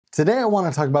Today I want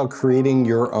to talk about creating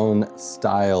your own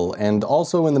style, and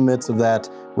also in the midst of that,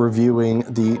 reviewing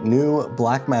the new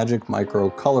Blackmagic Micro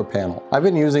color panel. I've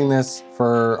been using this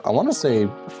for, I want to say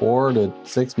 4 to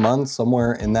 6 months,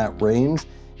 somewhere in that range,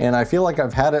 and I feel like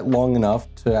I've had it long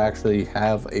enough to actually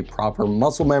have a proper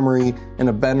muscle memory and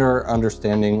a better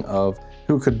understanding of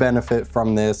who could benefit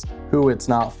from this, who it's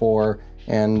not for,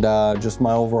 and just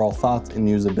my overall thoughts and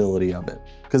usability of it.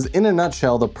 Because in a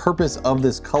nutshell, the purpose of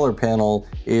this color panel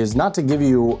is not to give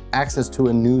you access to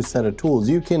a new set of tools.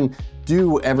 You can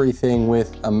do everything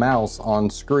with a mouse on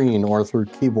screen or through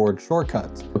keyboard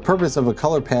shortcuts. The purpose of a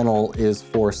color panel is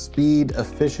for speed,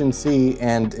 efficiency,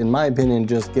 and in my opinion,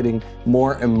 just getting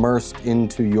more immersed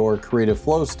into your creative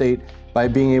flow state by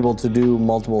being able to do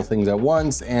multiple things at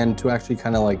once and to actually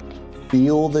kind of like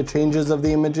feel the changes of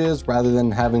the images rather than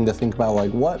having to think about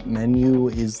like, what menu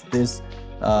is this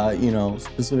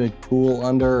specific tool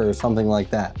under or something like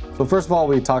that. So first of all,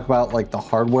 we talk about like the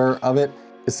hardware of it.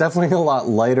 It's definitely a lot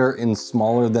lighter and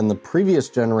smaller than the previous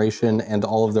generation and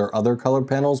all of their other color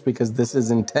panels, because this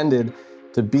is intended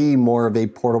to be more of a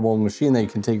portable machine that you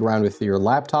can take around with your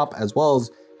laptop, as well as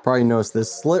probably notice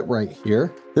this slit right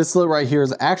here. This slit right here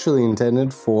is actually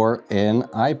intended for an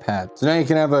iPad. So now you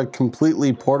can have a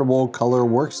completely portable color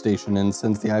workstation, and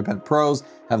since the iPad Pros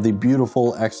have the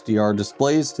beautiful XDR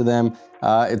displays to them,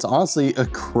 it's honestly a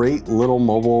great little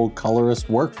mobile colorist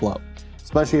workflow,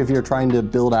 especially if you're trying to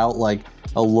build out like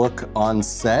a look on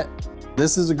set.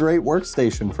 This is a great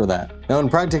workstation for that. Now, in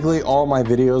practically all my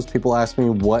videos, people ask me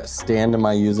what stand am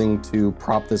I using to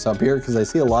prop this up here, because I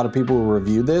see a lot of people who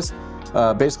review this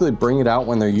basically bring it out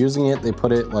when they're using it. They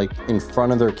put it like in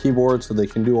front of their keyboard so they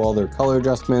can do all their color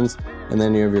adjustments, and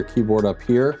then you have your keyboard up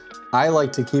here. I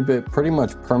like to keep it pretty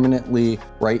much permanently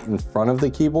right in front of the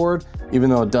keyboard, even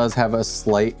though it does have a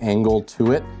slight angle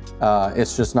to it.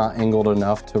 It's just not angled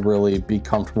enough to really be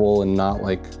comfortable and not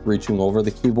like reaching over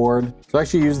the keyboard. So I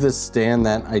actually use this stand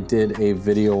that I did a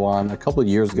video on a couple of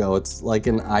years ago. It's like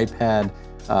an iPad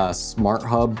Smart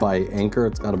Hub by Anker.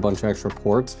 It's got a bunch of extra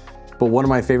ports. But one of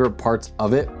my favorite parts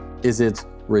of it is its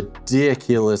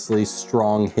ridiculously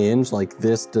strong hinge. Like,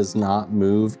 this does not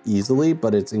move easily,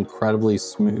 but it's incredibly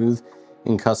smooth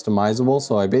and customizable.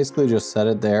 So I basically just set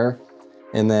it there,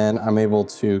 and then I'm able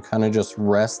to kind of just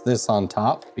rest this on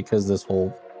top because this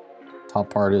whole top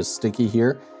part is sticky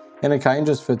here, and it kind of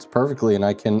just fits perfectly, and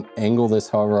I can angle this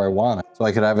however I want. So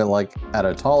I could have it like at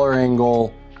a taller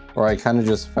angle, or I kind of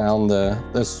just found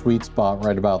the sweet spot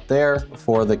right about there.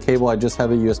 For the cable, I just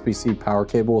have a USB-C power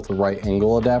cable with a right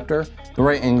angle adapter. The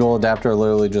right angle adapter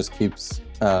literally just keeps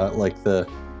like the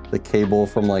cable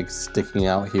from like sticking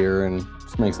out here and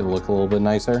just makes it look a little bit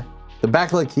nicer. The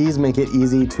backlit keys make it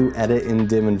easy to edit in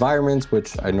dim environments,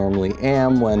 which I normally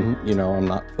am when, I'm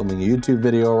not filming a YouTube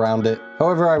video around it.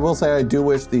 However, I will say I do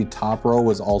wish the top row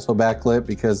was also backlit,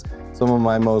 because some of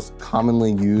my most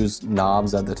commonly used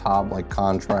knobs at the top, like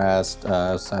contrast,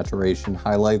 saturation,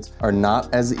 highlights, are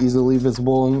not as easily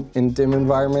visible in dim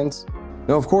environments.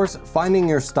 Now, of course, finding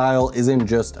your style isn't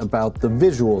just about the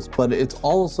visuals, but it's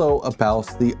also about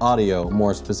the audio,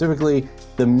 more specifically,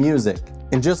 the music.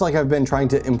 And just like I've been trying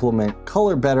to implement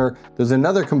color better, there's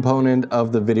another component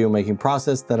of the video making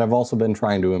process that I've also been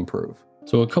trying to improve.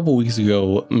 So a couple weeks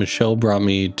ago, Michelle brought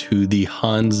me to the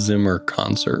Hans Zimmer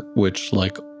concert, which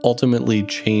like ultimately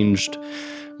changed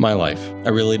my life. I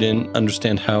really didn't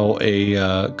understand how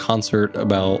a concert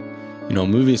about,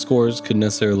 movie scores could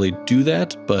necessarily do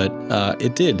that, but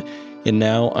it did. And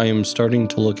now I am starting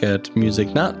to look at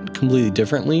music not completely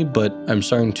differently, but I'm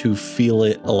starting to feel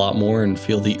it a lot more and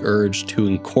feel the urge to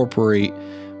incorporate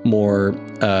more,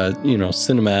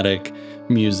 cinematic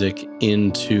music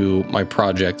into my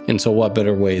project. And so what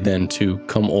better way than to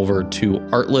come over to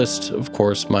Artlist, of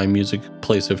course, my music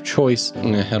place of choice. I'm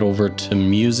gonna head over to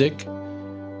music,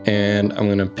 and I'm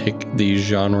gonna pick the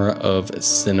genre of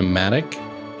cinematic.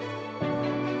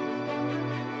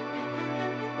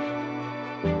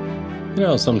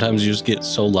 Sometimes you just get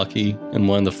so lucky and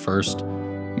one of the first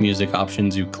music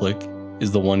options you click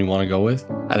is the one you want to go with.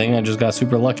 I think I just got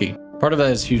super lucky. Part of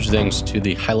that is huge thanks to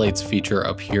the highlights feature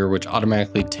up here, which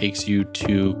automatically takes you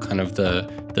to kind of the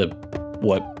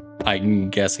what I'm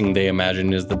guessing they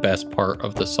imagine is the best part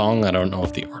of the song. I don't know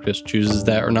if the artist chooses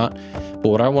that or not, but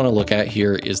what I want to look at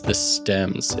here is the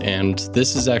stems, and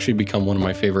this has actually become one of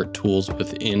my favorite tools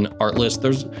within Artlist.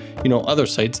 There's other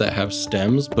sites that have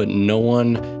stems, but no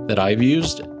one that I've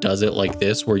used does it like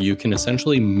this, where you can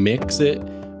essentially mix it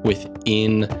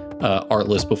within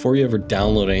Artlist before you ever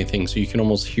download anything, so you can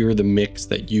almost hear the mix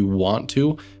that you want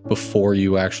to before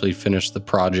you actually finish the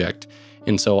project.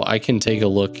 And so I can take a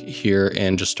look here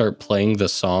and just start playing the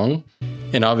song,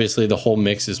 And obviously the whole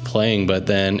mix is playing, but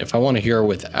then if I want to hear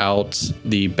without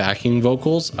the backing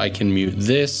vocals, I can mute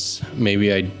this.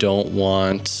 Maybe I don't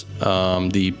want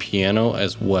the piano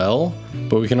as well,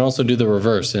 but we can also do the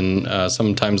reverse. And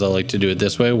sometimes I like to do it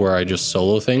this way where I just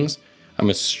solo things. I'm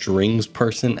a strings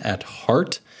person at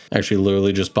heart. I actually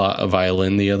literally just bought a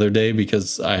violin the other day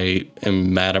because I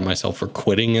am mad at myself for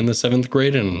quitting in the 7th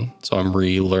grade. And so I'm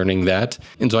relearning that.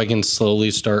 And so I can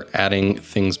slowly start adding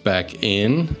things back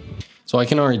in. So I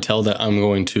can already tell that I'm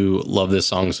going to love this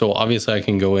song. So obviously I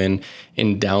can go in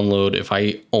and download, if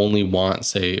I only want,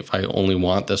 say, if I only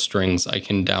want the strings, I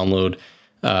can download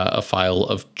a file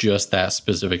of just that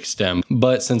specific stem.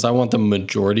 But since I want the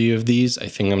majority of these, I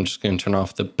think I'm just going to turn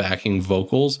off the backing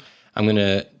vocals. I'm going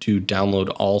to do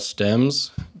download all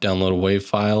stems, download a WAV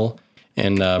file,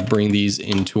 and bring these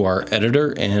into our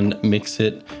editor and mix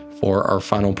it for our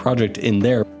final project in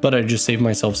there. But I just saved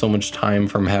myself so much time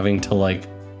from having to like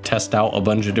test out a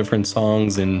bunch of different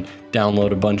songs and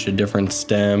download a bunch of different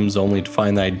stems only to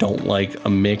find that I don't like a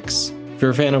mix. If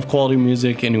you're a fan of quality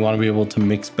music and you want to be able to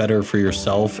mix better for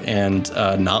yourself and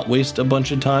not waste a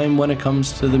bunch of time when it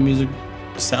comes to the music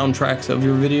soundtracks of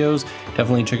your videos,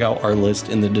 definitely check out our list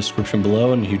in the description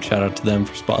below, and a huge shout out to them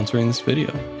for sponsoring this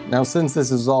video. Now, since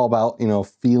this is all about, you know,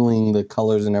 feeling the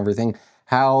colors and everything,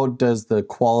 how does the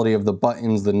quality of the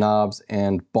buttons, the knobs,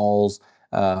 and balls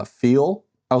feel?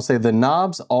 I'll say the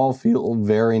knobs all feel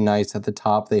very nice at the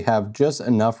top. They have just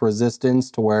enough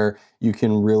resistance to where you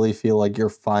can really feel like you're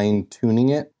fine tuning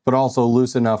it, but also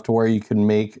loose enough to where you can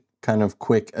make kind of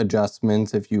quick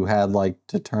adjustments if you had like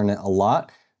to turn it a lot.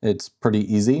 It's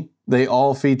pretty easy. They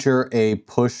all feature a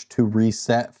push to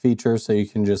reset feature, so you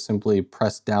can just simply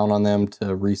press down on them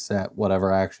to reset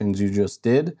whatever actions you just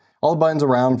did. All the buttons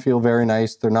around feel very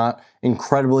nice. They're not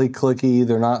incredibly clicky.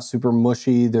 They're not super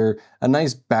mushy. They're a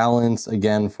nice balance,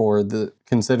 again, for the,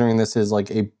 considering this is like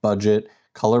a budget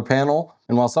color panel.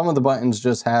 And while some of the buttons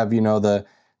just have, you know, the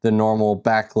normal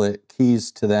backlit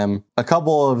keys to them, a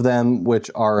couple of them, which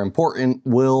are important,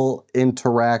 will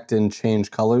interact and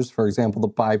change colors. For example, the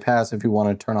bypass, if you want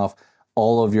to turn off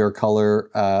all of your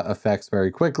color effects very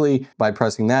quickly. By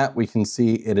pressing that, we can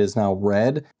see it is now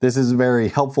red. This is very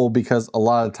helpful because a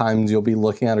lot of times you'll be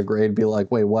looking at a grade, be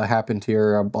like, wait, what happened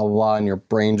here, blah, blah, blah, and your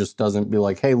brain just doesn't be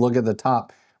like, hey, look at the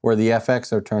top where the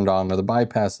FX are turned on or the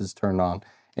bypass is turned on.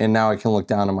 And now I can look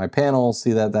down at my panel,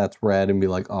 see that that's red, and be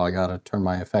like, oh, I gotta turn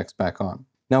my effects back on.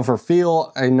 Now for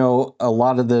feel, I know a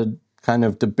lot of the kind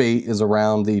of debate is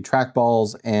around the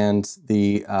trackballs and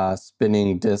the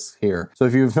spinning discs here. So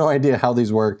if you have no idea how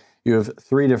these work, you have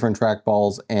 3 different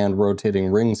trackballs and rotating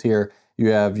rings here. You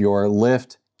have your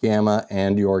lift, gamma,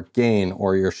 and your gain,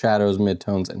 or your shadows,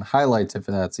 midtones, and highlights if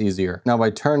that's easier. Now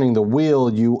by turning the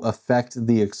wheel, you affect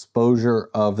the exposure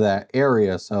of that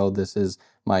area. So this is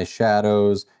my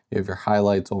shadows, you have your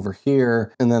highlights over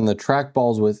here, and then the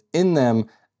trackballs within them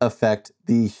affect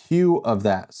the hue of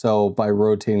that. So by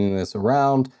rotating this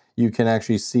around, you can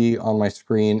actually see on my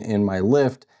screen in my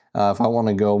lift, if I want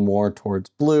to go more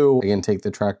towards blue, I can take the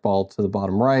trackball to the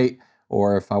bottom right,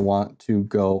 or if I want to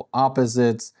go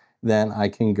opposites, then I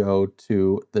can go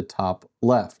to the top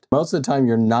left. Most of the time,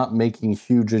 you're not making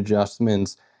huge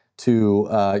adjustments to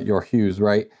your hues,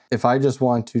 right? If I just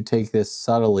want to take this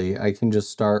subtly, I can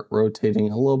just start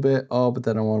rotating a little bit. Oh, but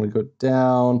then I want to go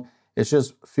down. It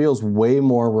just feels way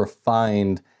more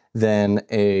refined than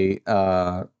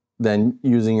than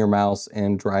using your mouse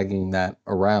and dragging that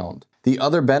around. The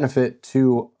other benefit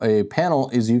to a panel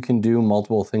is you can do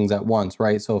multiple things at once,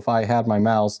 right? So if I had my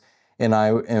mouse and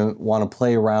I want to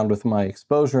play around with my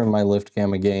exposure and my lift,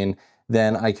 gamma, gain,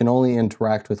 then I can only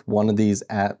interact with one of these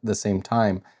at the same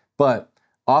time. But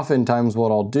oftentimes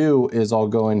what I'll do is I'll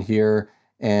go in here,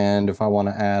 and if I want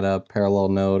to add a parallel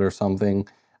note or something,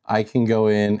 I can go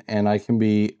in and I can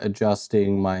be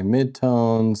adjusting my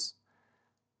midtones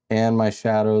and my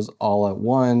shadows all at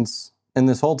once. And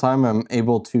this whole time I'm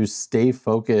able to stay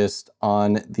focused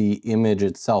on the image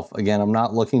itself. Again, I'm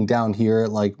not looking down here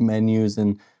at like menus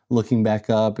and looking back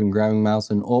up and grabbing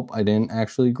mouse and, oh, I didn't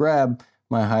actually grab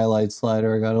my highlight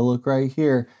slider. I gotta look right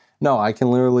here. No, I can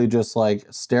literally just like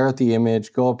stare at the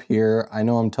image, go up here. I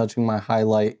know I'm touching my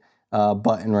highlight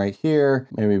button right here,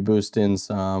 maybe boost in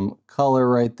some color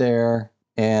right there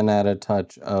and add a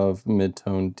touch of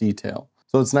mid-tone detail.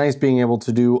 So it's nice being able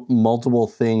to do multiple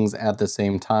things at the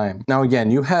same time. Now, again,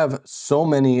 you have so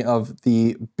many of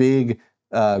the big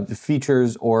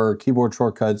features or keyboard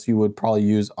shortcuts you would probably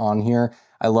use on here.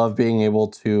 I love being able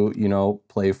to, you know,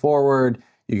 play forward.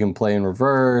 You can play in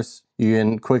reverse. You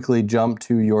can quickly jump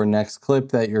to your next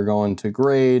clip that you're going to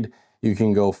grade. You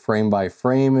can go frame by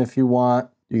frame if you want.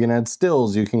 You can add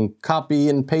stills, you can copy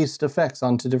and paste effects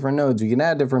onto different nodes, you can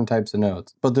add different types of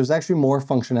nodes. But there's actually more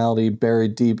functionality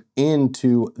buried deep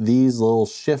into these little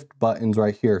shift buttons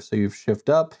right here. So you've shift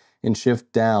up and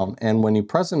shift down, and when you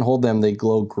press and hold them, they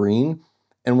glow green.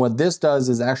 And what this does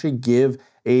is actually give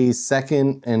a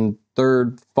second and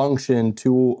third function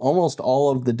to almost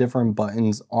all of the different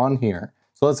buttons on here.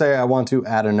 So let's say I want to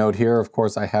add a node here. Of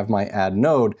course, I have my add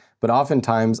node, but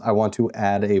oftentimes I want to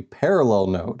add a parallel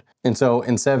node. And so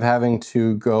instead of having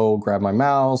to go grab my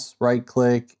mouse, right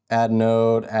click, add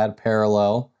node, add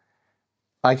parallel,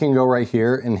 I can go right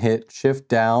here and hit shift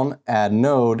down, add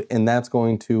node, and that's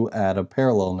going to add a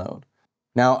parallel node.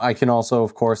 Now I can also,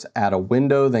 of course, add a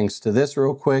window thanks to this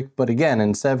real quick. But again,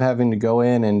 instead of having to go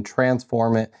in and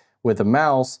transform it with a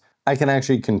mouse, I can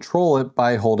actually control it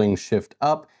by holding shift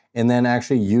up and then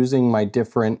actually using my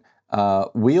different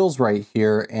wheels right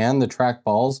here and the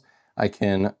trackballs. I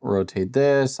can rotate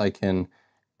this, I can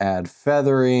add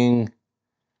feathering,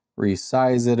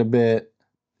 resize it a bit.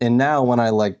 And now when I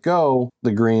let go,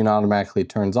 the green automatically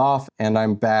turns off and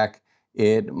I'm back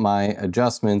at my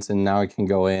adjustments, and now I can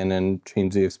go in and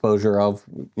change the exposure of,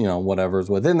 whatever's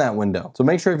within that window. So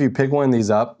make sure if you pick one of these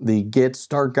up, the Get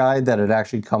Start guide that it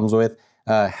actually comes with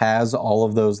has all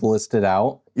of those listed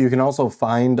out. You can also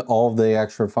find all of the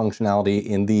extra functionality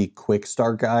in the Quick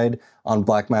Start guide on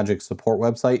Blackmagic support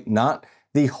website, not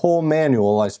the whole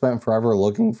manual. I spent forever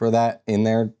looking for that in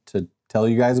there to tell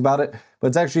you guys about it, but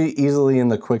it's actually easily in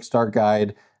the Quick Start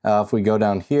guide. If we go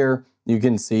down here, you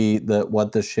can see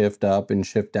what the shift up and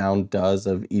shift down does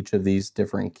of each of these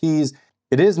different keys.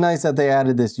 It is nice that they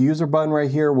added this user button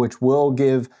right here, which will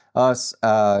give us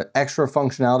extra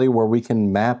functionality where we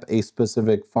can map a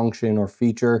specific function or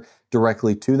feature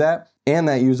directly to that. And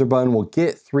that user button will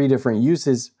get 3 different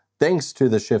uses thanks to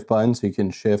the shift button. So you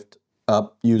can shift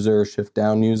up user, shift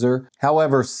down user.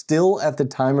 However, still at the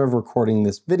time of recording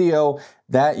this video,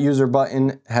 that user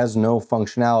button has no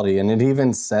functionality, and it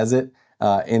even says it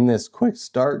in this quick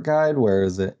start guide. Where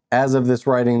is it? As of this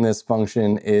writing, this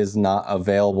function is not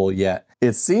available yet.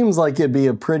 It seems like it'd be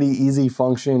a pretty easy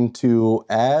function to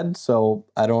add, so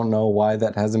I don't know why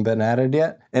that hasn't been added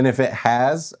yet. And if it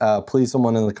has, please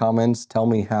someone in the comments tell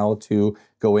me how to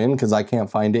go in, because I can't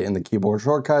find it in the keyboard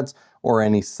shortcuts or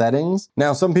any settings.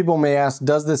 Now, some people may ask,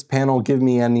 does this panel give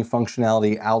me any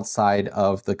functionality outside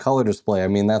of the color display? I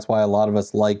mean, that's why a lot of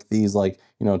us like these, like,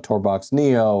 𝗦𝗧𝗨𝗙𝗙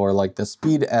Neo or like the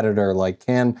speed editor. Like,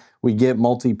 can we get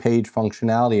multi-page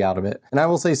functionality out of it? And I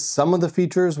will say some of the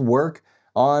features work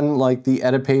on like the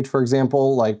edit page, for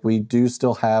example. Like, we do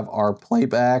still have our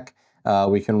playback.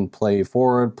 We can play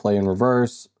forward, play in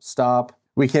reverse, stop.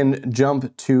 We can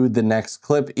jump to the next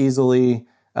clip easily.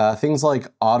 Things like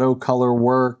auto color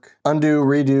work, undo,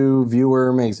 redo,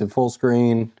 viewer makes it full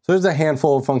screen. So there's a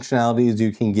handful of functionalities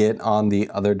you can get on the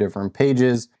other different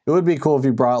pages. It would be cool if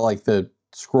you brought like the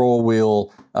scroll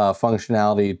wheel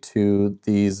functionality to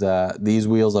these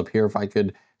wheels up here, if I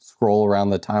could scroll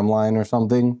around the timeline or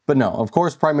something. But no, of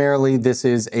course, primarily this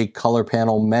is a color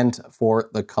panel meant for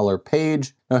the color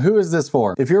page. Now, who is this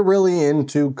for? If you're really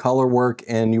into color work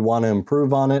and you want to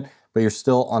improve on it, but you're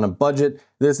still on a budget,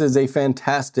 this is a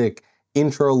fantastic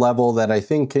intro level that I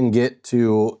think can get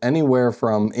to anywhere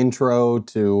from intro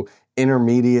to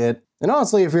intermediate. And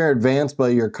honestly, if you're advanced,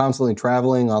 but you're constantly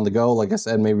traveling on the go, like I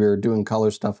said, maybe you're doing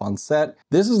color stuff on set,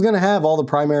 this is gonna have all the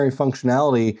primary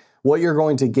functionality. What you're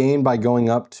going to gain by going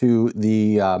up to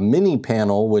the mini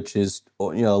panel, which is a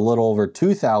little over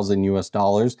 $2,000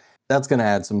 US, that's going to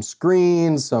add some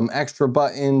screens, some extra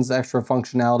buttons, extra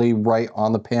functionality right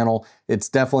on the panel. It's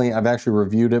definitely, I've actually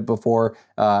reviewed it before,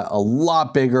 a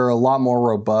lot bigger, a lot more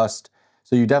robust.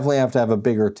 So you definitely have to have a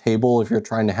bigger table if you're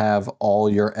trying to have all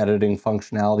your editing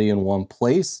functionality in one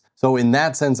place. So in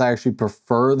that sense, I actually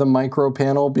prefer the micro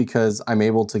panel because I'm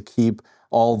able to keep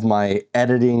all of my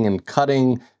editing and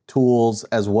cutting tools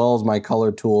as well as my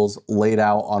color tools laid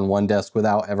out on one desk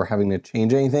without ever having to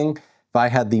change anything. If I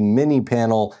had the mini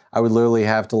panel, I would literally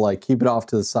have to like keep it off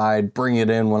to the side, bring it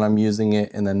in when I'm using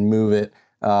it, and then move it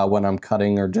when I'm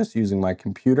cutting or just using my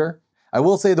computer. I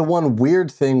will say the one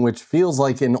weird thing, which feels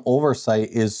like an oversight,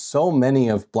 is so many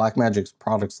of Blackmagic's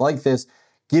products like this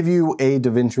give you a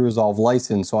DaVinci Resolve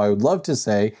license. So I would love to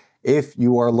say, if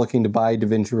you are looking to buy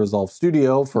DaVinci Resolve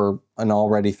Studio for an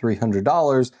already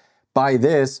 $300, buy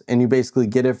this and you basically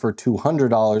get it for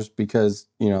 $200 because,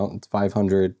 it's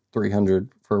 $500, $300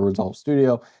 for Resolve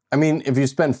Studio. I mean, if you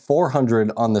spend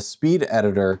 $400 on the speed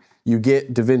editor, you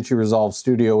get DaVinci Resolve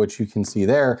Studio, which you can see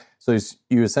there. So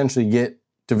you essentially get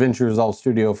DaVinci Resolve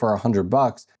Studio for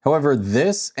 $100. However,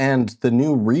 this and the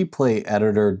new replay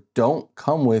editor don't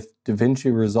come with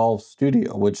DaVinci Resolve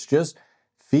Studio, which just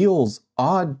feels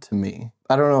odd to me.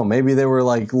 I don't know, maybe they were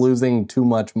like losing too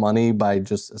much money by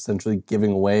just essentially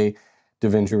giving away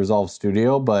DaVinci Resolve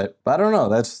Studio, but I don't know,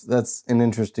 that's an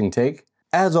interesting take.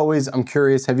 As always, I'm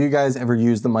curious, have you guys ever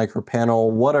used the micro panel?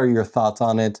 What are your thoughts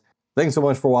on it? Thanks so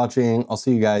much for watching. I'll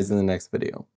see you guys in the next video.